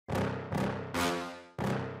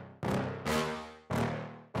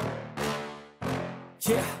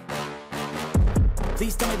Yeah.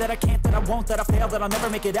 Please tell me that I can't, that I won't, that I fail, that I'll never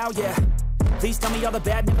make it out, yeah. Please tell me all the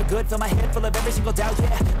bad, never good, fill my head full of every single doubt,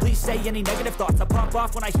 yeah. Please say any negative thoughts, I pop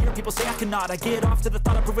off when I hear people say I cannot. I get off to the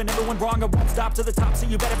thought of proving everyone wrong, I won't stop to the top, so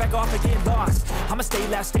you better back off and get lost. I'ma stay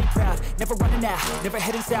loud, stay proud, never running out, never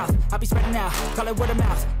heading south. I'll be spreading out, call it word of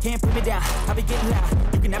mouth, can't put me down, I'll be getting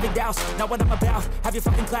loud. You can have it douse, not what I'm about, have your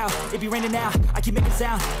fucking cloud. It be raining now, I keep making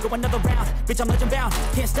sound, go another round, bitch I'm legend bound,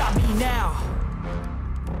 can't stop me now.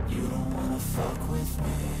 You don't wanna fuck with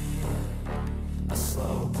me, a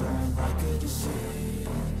slow burn like a disease.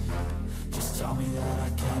 Just tell me that I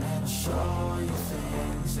can and I'll show you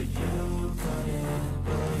things that you couldn't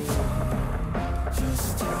believe.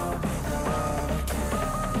 Just tell me that I can.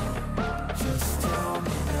 Just tell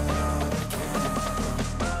me that I can.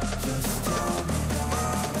 Just tell me that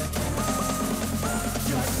I can.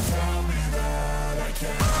 Just tell me that I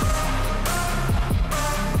can.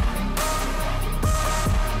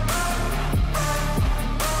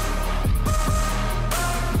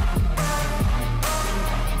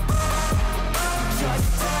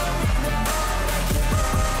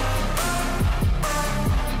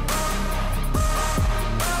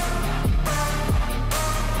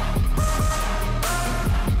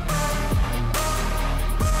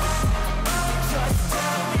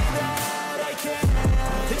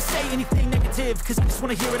 Cause I just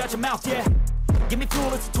wanna hear it out your mouth, yeah. Give me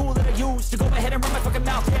fuel, it's a tool that I use to go ahead and run my fucking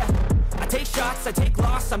mouth, yeah. I take shots, I take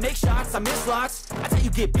loss, I make shots, I miss lots. I tell you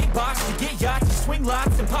get big box, you get yachts, you swing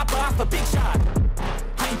lots and pop off a big shot.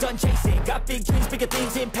 I ain't done chasing, got big dreams, bigger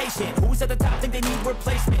things, impatient. Who's at the top think they need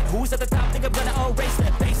replacement? Who's at the top think I'm gonna erase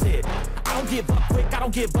them? Face it, I don't give up quick, I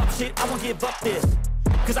don't give up shit, I won't give up this.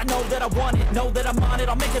 Cause I know that I want it, know that I'm on it,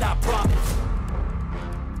 I'll make it, I promise.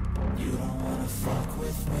 You don't wanna fuck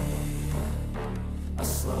with me, a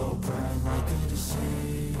slow burn like a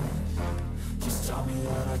disease. Just tell me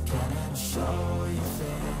that I can and I'll show you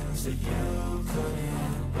things that you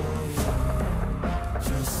couldn't believe.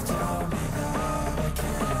 Just tell me that I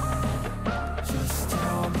can. Just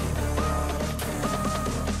tell me that I can.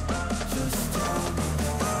 Just tell me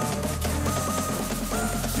that I can.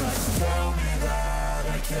 Just tell me that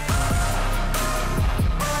I can.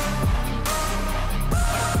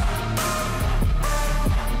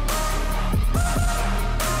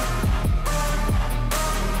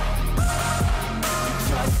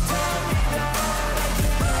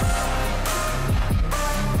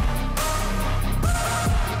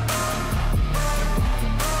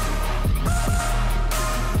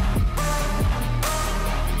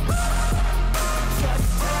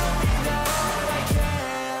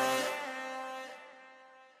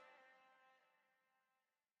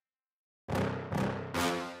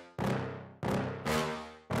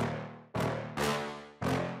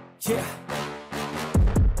 Yeah.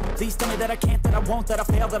 Please tell me that I can't, that I won't, that I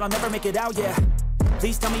fail, that I'll never make it out, yeah.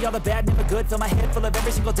 Please tell me all the bad, never good, fill my head full of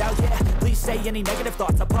every single doubt, yeah. Please say any negative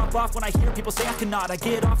thoughts, I pop off when I hear people say I cannot. I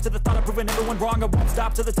get off to the thought of proving everyone wrong, I won't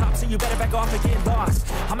stop to the top, so you better back off and get lost.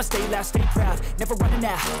 I'ma stay loud, stay proud, never running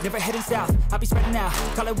out, never heading south. I'll be spreading out,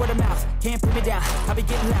 call it word of mouth, can't put me down, I'll be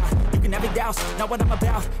getting loud. You can have it douse, not what I'm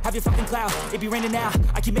about, have your fucking cloud. It be raining now,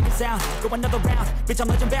 I keep making sound, go another round, bitch I'm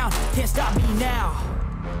legend bound, can't stop me now.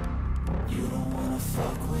 You don't wanna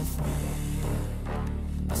fuck with me,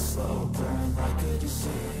 a slow burn like a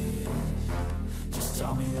disease. Just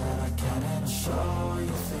tell me that I can and I'll show you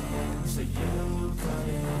things that you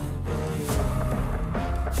couldn't believe.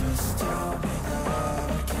 Just tell me that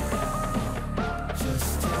I can.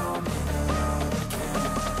 Just tell me that I can.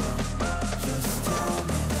 Just tell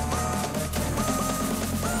me that I can.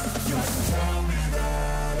 Just tell me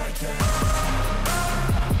that I can.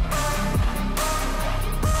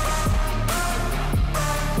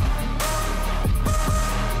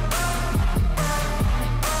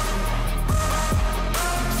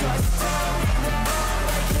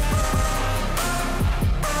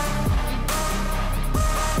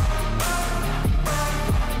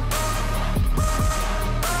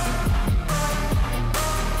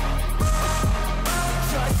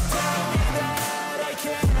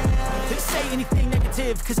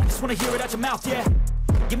 Cause I just wanna hear it out your mouth, yeah.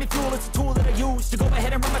 Give me fuel, it's a tool that I use to go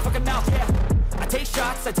ahead and run my fucking mouth, yeah. I take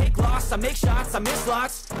shots, I take loss, I make shots, I miss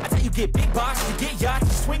lots. I tell you get big box, you get yachts,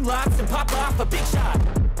 you swing lots and pop off a big shot.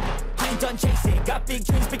 I ain't done chasing, got big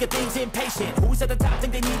dreams, bigger things, impatient. Who's at the top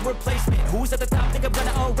think they need replacement? Who's at the top think I'm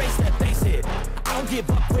gonna erase them? Face it, I don't give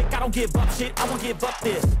up quick, I don't give up shit, I won't give up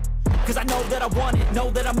this. Cause I know that I want it, know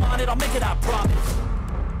that I'm on it, I'll make it, I promise.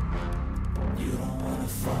 You don't wanna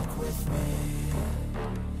fuck with me,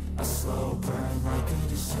 a slow burn like a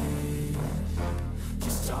disease.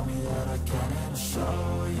 Just tell me that I can and I'll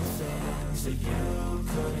show you things so you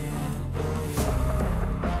couldn't